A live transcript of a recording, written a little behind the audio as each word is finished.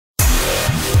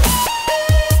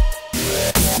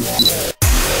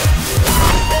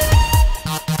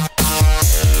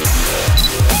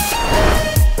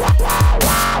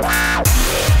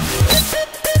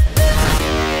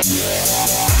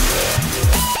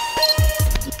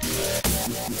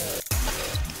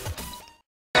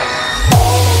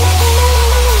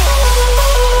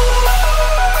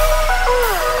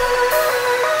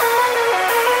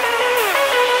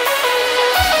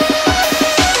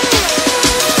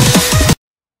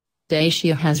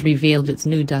Dacia has revealed its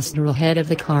new Duster ahead of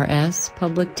the car's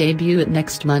public debut at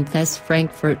next month's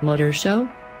Frankfurt Motor Show.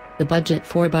 The budget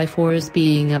 4x4 is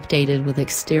being updated with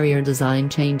exterior design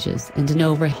changes and an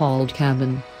overhauled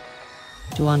cabin.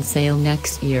 Due on sale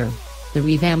next year, the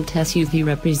revamped SUV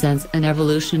represents an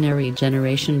evolutionary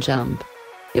generation jump.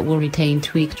 It will retain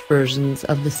tweaked versions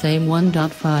of the same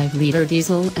 1.5-liter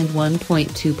diesel and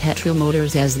 1.2 petrol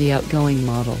motors as the outgoing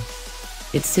model.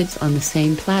 It sits on the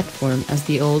same platform as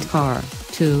the old car,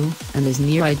 too, and is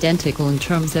near identical in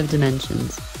terms of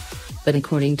dimensions. But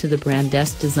according to the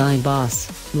brand's design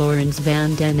boss, Laurens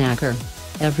van den Akker,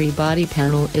 every body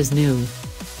panel is new.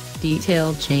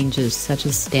 Detailed changes such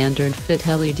as standard-fit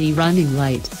LED running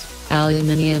lights,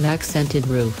 aluminium-accented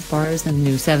roof bars and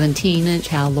new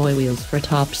 17-inch alloy wheels for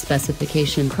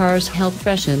top-specification cars help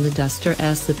freshen the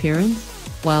Duster's appearance,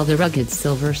 while the rugged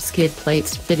silver skid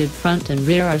plates fitted front and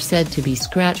rear are said to be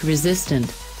scratch-resistant.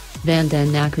 Van den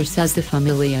Akker says the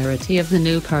familiarity of the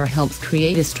new car helps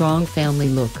create a strong family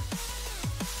look.